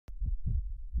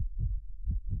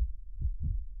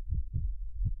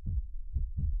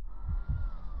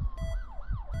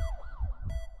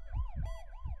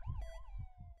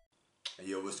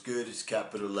Yo, what's good? It's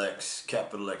Capital X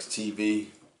TV.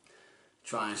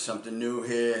 Trying something new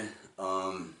here.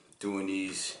 Doing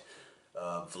these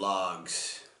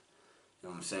vlogs. You know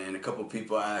what I'm saying? A couple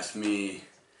people asked me,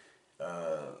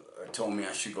 or told me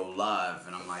I should go live,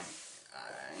 and I'm like,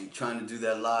 I ain't trying to do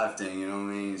that live thing. You know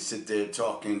what I mean? Sit there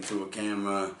talking to a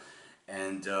camera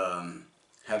and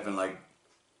having like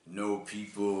no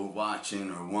people watching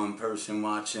or one person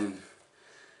watching.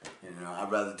 You know,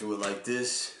 I'd rather do it like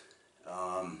this.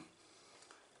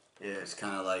 Yeah, it's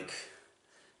kind of like,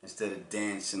 instead of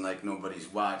dancing like nobody's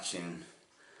watching,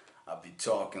 I'll be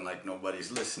talking like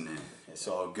nobody's listening. It's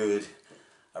all good.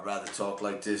 I'd rather talk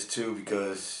like this too,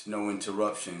 because no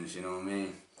interruptions, you know what I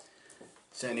mean?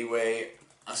 So anyway,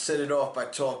 I set it off by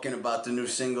talking about the new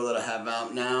single that I have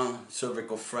out now,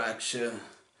 Cervical Fracture.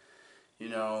 You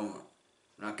know,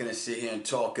 I'm not gonna sit here and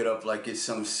talk it up like it's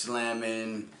some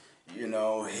slamming, you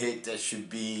know, hit that should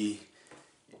be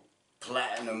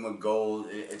platinum or gold.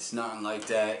 It's nothing like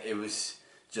that. It was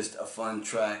just a fun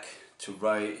track to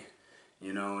write.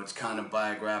 You know, it's kind of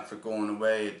biographical in a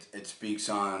way. It speaks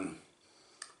on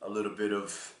a little bit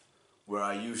of where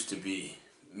I used to be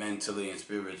mentally and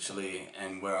spiritually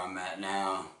and where I'm at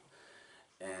now.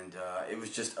 And it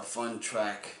was just a fun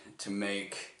track to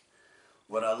make.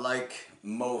 What I like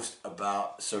most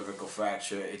about Cervical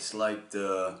Fracture, it's like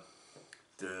the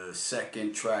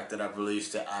second track that I've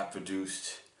released that I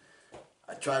produced.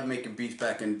 I tried making beats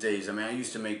back in the days. I mean, I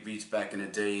used to make beats back in the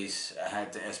days. I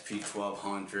had the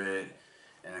SP1200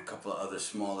 and a couple of other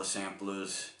smaller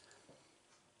samplers.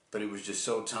 But it was just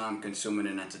so time consuming,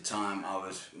 and at the time I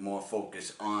was more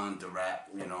focused on the rap,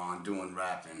 you know, on doing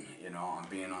rapping, you know, on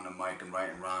being on the mic and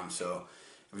writing rhymes. So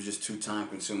it was just too time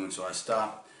consuming, so I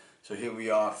stopped. So here we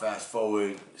are, fast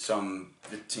forward some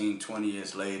 15, 20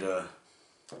 years later.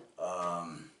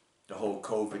 The whole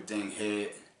COVID thing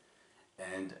hit,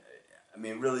 and I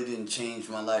mean, it really didn't change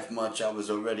my life much. I was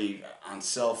already on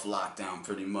self-lockdown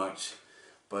pretty much.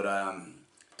 But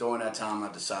during that time,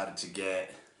 I decided to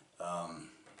get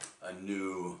a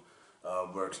new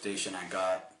workstation. I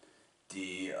got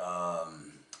the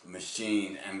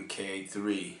Machine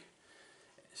MK3.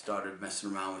 Started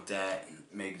messing around with that,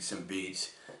 making some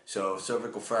beats. So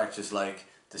Cervical Fracture is like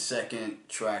the second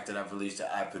track that I've released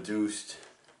that I produced.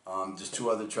 There's two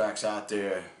other tracks out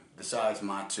there besides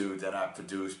my two that I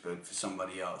produced, but for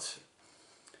somebody else.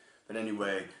 But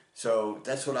anyway, so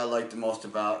that's what I like the most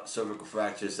about Cervical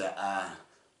Fracture, is that I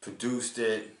produced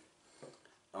it.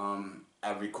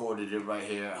 I recorded it right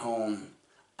here at home.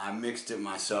 I mixed it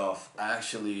myself. I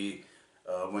actually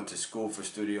went to school for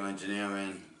studio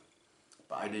engineering,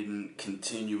 but I didn't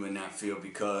continue in that field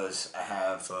because I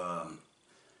have an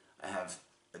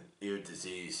ear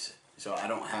disease. So I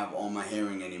don't have all my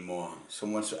hearing anymore. So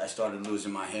once I started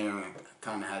losing my hearing, I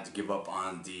kind of had to give up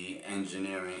on the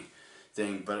engineering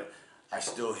thing. But I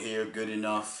still hear good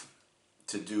enough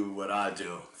to do what I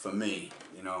do for me,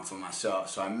 you know, for myself.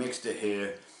 So I mixed it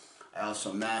here. I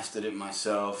also mastered it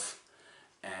myself.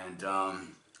 And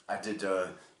I did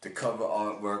the cover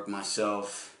artwork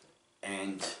myself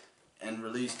and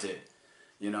released it.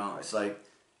 You know, it's like,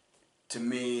 to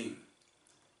me,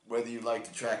 whether you like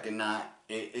the track or not,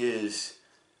 it is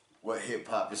what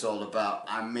hip-hop is all about.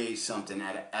 I made something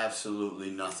out of absolutely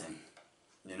nothing,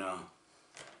 you know,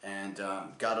 and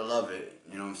gotta love it,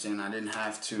 you know what I'm saying? I didn't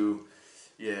have to,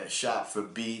 shop for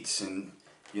beats and,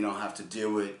 you know, have to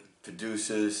deal with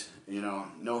producers, you know.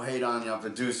 No hate on y'all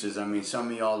producers. I mean,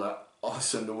 some of y'all are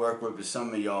awesome to work with, but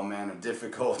some of y'all, man, are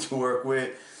difficult to work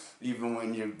with, even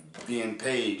when you're being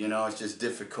paid, you know. It's just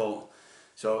difficult.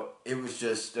 So it was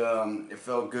just, it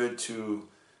felt good to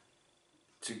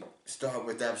start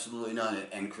with absolutely none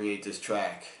and create this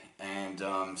track, and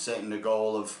setting the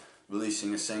goal of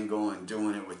releasing a single and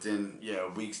doing it within a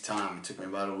week's time. It took me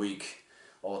about a week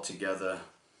altogether,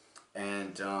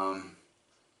 and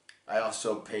I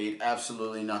also paid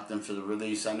absolutely nothing for the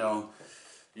release. I know,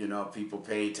 you know, people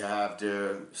paid to have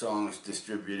their songs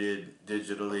distributed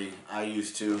digitally. I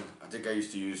think I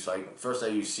used to use, like, first I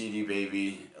used CD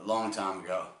Baby a long time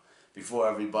ago, before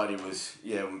everybody was,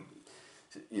 you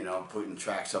know, putting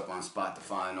tracks up on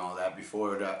Spotify and all that,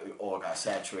 before that all got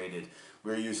saturated.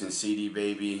 We were using CD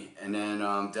Baby, and then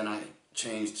I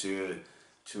changed to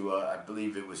I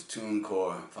believe it was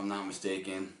TuneCore, if I'm not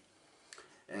mistaken.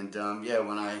 And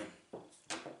when I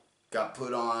got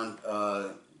put on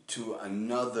to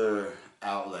another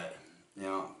outlet, you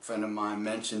know, a friend of mine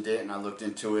mentioned it, and I looked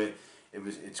into it.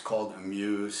 It's called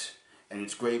Amuse, and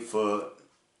it's great for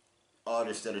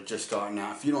artists that are just starting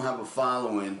out. If you don't have a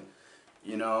following,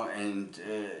 you know, and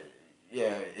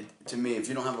to me, if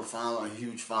you don't have a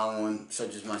huge following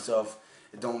such as myself,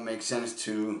 it don't make sense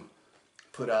to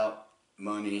put out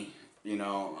money, you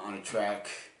know, on a track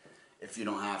if you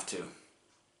don't have to,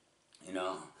 you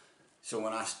know. So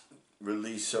when I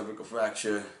released Cervical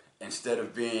Fracture, instead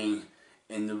of being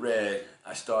in the red,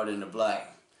 I started in the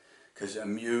black, because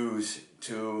Amuse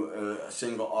to a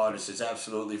single artist is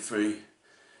absolutely free.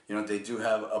 You know, they do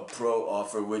have a pro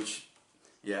offer, which,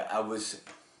 yeah, I was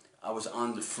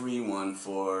on the free one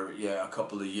for, yeah, a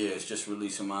couple of years, just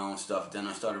releasing my own stuff. Then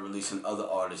I started releasing other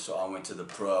artists, so I went to the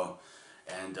pro.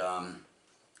 And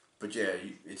but yeah,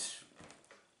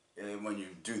 when you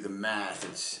do the math,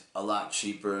 it's a lot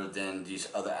cheaper than these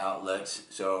other outlets.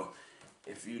 So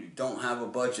if you don't have a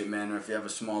budget, man, or if you have a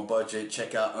small budget,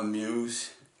 check out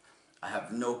Amuse. I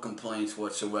have no complaints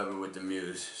whatsoever with the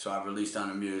Muse. So I released on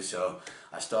Amuse. So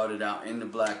I started out in the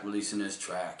black releasing this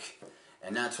track.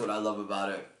 And that's what I love about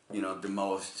it, you know, the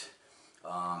most.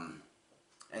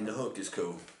 And the hook is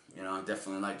cool. You know, I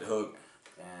definitely like the hook.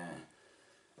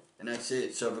 And that's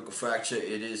it, Cervical Fracture.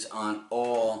 It is on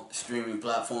all streaming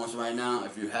platforms right now.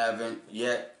 If you haven't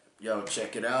yet, yo,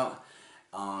 check it out.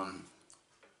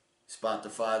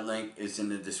 Spotify link is in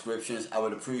the descriptions. I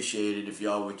would appreciate it if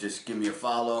y'all would just give me a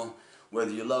follow, whether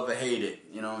you love or hate it.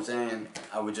 You know what I'm saying?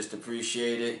 I would just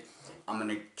appreciate it. I'm going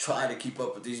to try to keep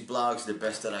up with these blogs the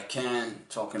best that I can,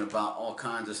 talking about all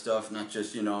kinds of stuff, not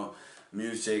just, you know,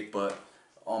 music, but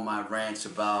all my rants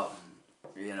about,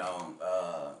 you know,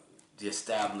 the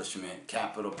establishment,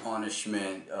 capital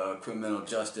punishment, criminal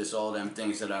justice, all them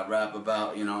things that I rap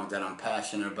about, you know, that I'm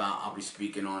passionate about. I'll be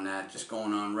speaking on that, just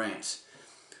going on rants.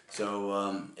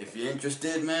 So if you're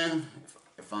interested, man,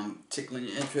 if I'm tickling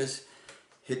your interest,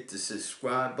 hit the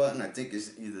subscribe button. I think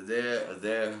it's either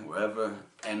there, wherever.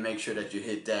 And make sure that you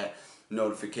hit that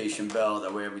notification bell.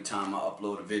 That way every time I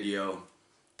upload a video,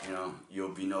 you know, you'll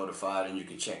be notified and you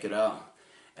can check it out.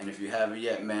 And if you haven't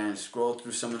yet, man, scroll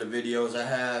through some of the videos I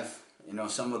have. You know,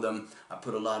 some of them I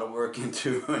put a lot of work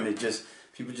into, and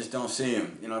people just don't see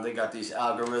them. You know, they got these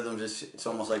algorithms. It's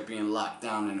almost like being locked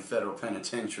down in a federal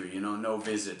penitentiary, you know, no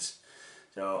visits.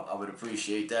 So I would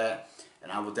appreciate that.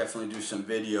 And I will definitely do some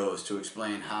videos to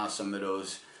explain how some of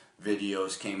those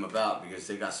videos came about, because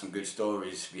they got some good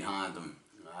stories behind them.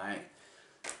 Alright?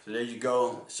 So there you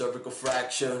go. Cervical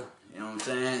Fracture. You know what I'm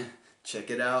saying?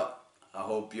 Check it out. I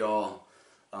hope y'all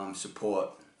support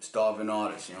starving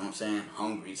artists. You know what I'm saying?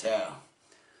 Hungry as hell.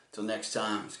 Till next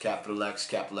time, it's Capital X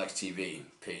TV.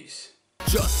 Peace.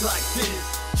 Just like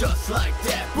this, just like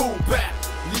that, boom bap.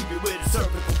 Leave you with a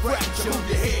cervical fracture. Move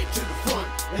your head to the front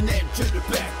and then to the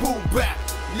back, boom bap.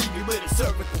 Leave you with a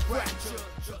cervical fracture.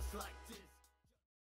 Just like